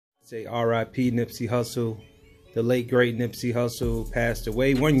Say R.I.P. Nipsey Hussle. The late great Nipsey Hussle passed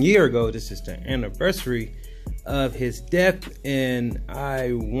away 1 year ago. This is the anniversary of his death, and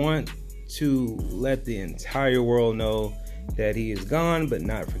I want to let the entire world know that he is gone but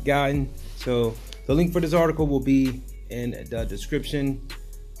not forgotten. So the link for this article will be in the description.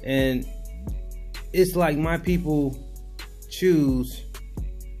 And it's like my people choose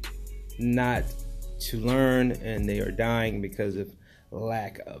not to learn, and they are dying because of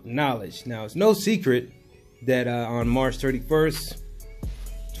lack of knowledge. Now, it's no secret that on March 31st,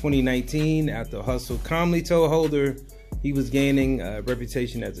 2019, after Hussle calmly told Holder he was gaining a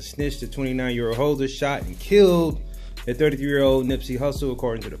reputation as a snitch, the 29-year-old Holder shot and killed the 33-year-old Nipsey Hussle,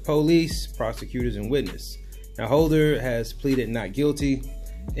 according to the police, prosecutors, and witness. Now, Holder has pleaded not guilty,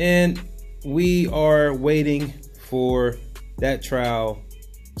 and we are waiting for that trial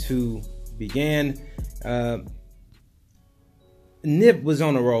to begin. Nip was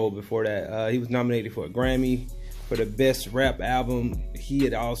on a roll before that. He was nominated for a Grammy for the best rap album. He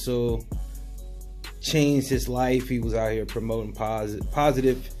had also changed his life. He was out here promoting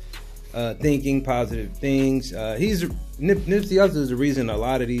positive thinking, positive things. Nipsey Hussle is the reason a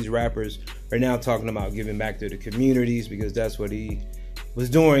lot of these rappers are now talking about giving back to the communities, because that's what he was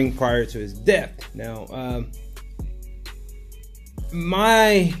doing prior to his death. Now,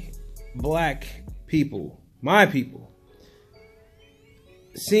 my black people, my people,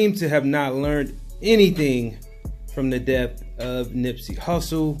 seem to have not learned anything from the death of Nipsey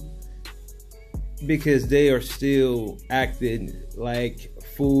Hussle, because they are still acting like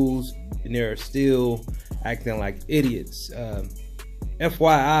fools and they're still acting like idiots.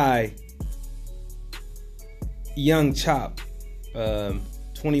 FYI, Young Chop,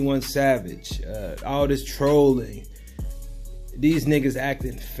 21 Savage, all this trolling, these niggas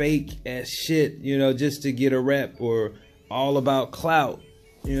acting fake as shit, you know, just to get a rep, or all about clout.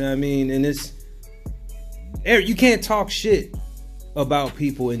 You know what I mean? And you can't talk shit about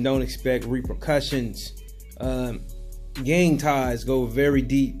people and don't expect repercussions. Gang ties go very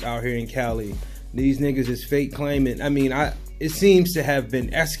deep out here in Cali. These niggas is fake claiming. I mean, it seems to have been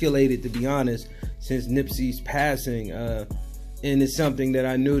escalated, to be honest, since Nipsey's passing. And it's something that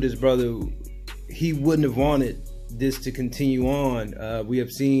I knew this brother, he wouldn't have wanted this to continue on. We have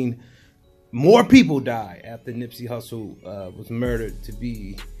seen more people die after Nipsey Hussle was murdered, to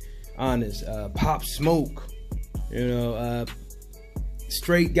be honest. Pop Smoke, you know,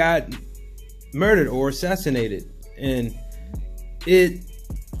 straight got murdered or assassinated, and the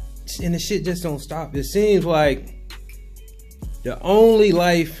shit just don't stop. It seems like the only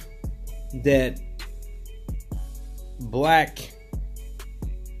life that black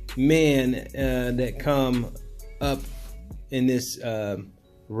men that come up in this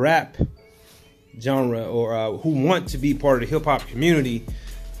rap genre, or who want to be part of the hip-hop community,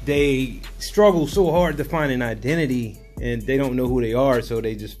 they struggle so hard to find an identity, and they don't know who they are, so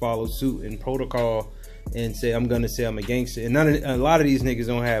they just follow suit and protocol and say, I'm gonna say I'm a gangster. And a lot of these niggas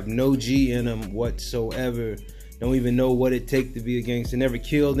don't have no G in them whatsoever, don't even know what it takes to be a gangster, never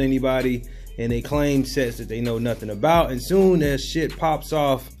killed anybody, and they claim sets that they know nothing about. And soon as shit pops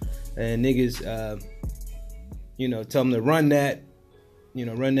off and niggas you know, tell them to run that, you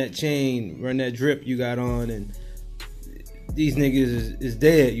know, run that chain, run that drip you got on, and these niggas is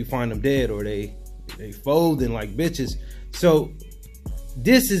dead. You find them dead, or they folding like bitches. So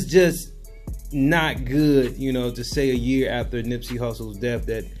this is just not good, you know, to say a year after Nipsey Hussle's death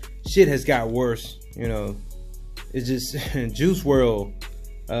that shit has got worse. You know, it's just Juice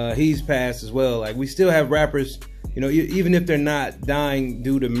WRLD, he's passed as well. Like, we still have rappers, you know, even if they're not dying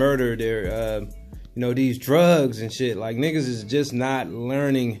due to murder, they're you know, these drugs and shit. Like, niggas is just not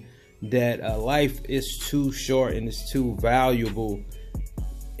learning that life is too short and it's too valuable.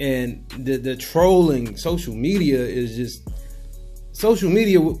 And the trolling, social media is just, social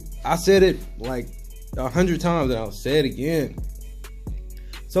media, I said it like 100 times and I'll say it again.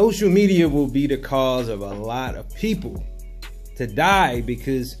 Social media will be the cause of a lot of people to die,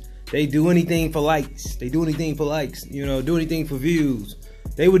 because they do anything for likes. They do anything for likes, you know, do anything for views.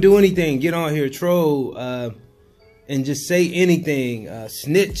 They would do anything, get on here, troll, and just say anything,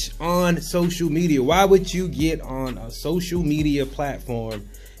 snitch on social media. Why would you get on a social media platform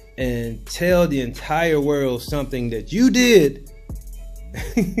and tell the entire world something that you did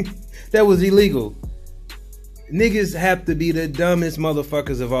that was illegal? Niggas have to be the dumbest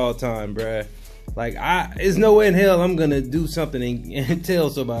motherfuckers of all time, bruh. Like, there's no way in hell I'm gonna do something and tell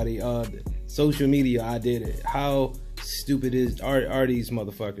somebody on social media I did it. How stupid are these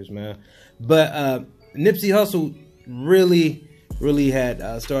motherfuckers, man? But Nipsey Hussle really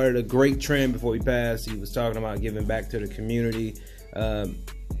had started a great trend before he passed. He was talking about giving back to the community.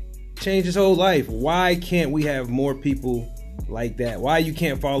 changed his whole life. Why can't we have more people like that? Why you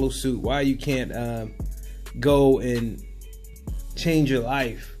can't follow suit? Why you can't go and change your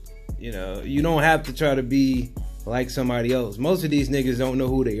life? You know, you don't have to try to be like somebody else. Most of these niggas don't know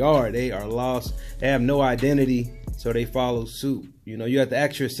who they are. They are lost. They have no identity, so they follow suit. You know, you have to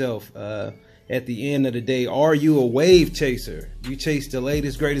ask yourself, at the end of the day, are you a wave chaser? You chase the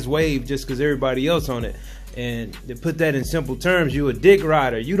latest, greatest wave just because everybody else on it. And to put that in simple terms, you a dick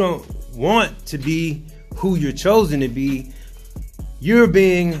rider. You don't want to be who you're chosen to be. You're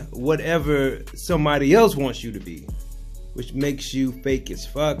being whatever somebody else wants you to be, which makes you fake as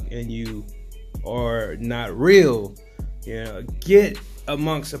fuck and you are not real. You know, get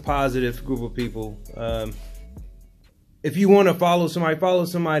amongst a positive group of people. If you want to follow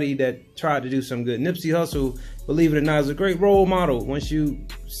somebody that tried to do some good. Nipsey Hussle, believe it or not, is a great role model. Once you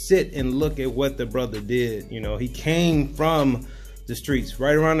sit and look at what the brother did, you know, he came from the streets,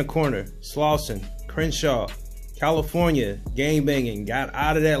 right around the corner, Slauson, Crenshaw, California, gang banging, got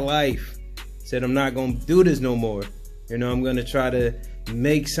out of that life, said, I'm not going to do this no more. You know, I'm going to try to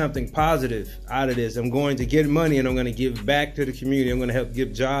make something positive out of this. I'm going to get money and I'm going to give back to the community. I'm going to help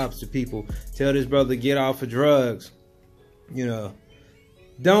give jobs to people. Tell this brother get off of drugs. You know,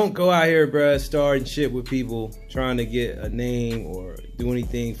 don't go out here, bruh, starting shit with people trying to get a name or do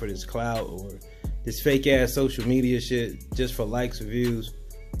anything for this clout or this fake ass social media shit just for likes or views.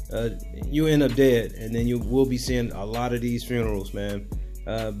 You end up dead, and then you will be seeing a lot of these funerals, man.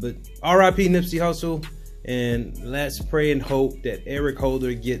 But R.I.P. Nipsey Hussle, and let's pray and hope that Eric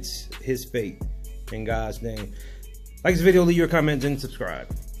Holder gets his fate in God's name. Like this video, leave your comments and subscribe.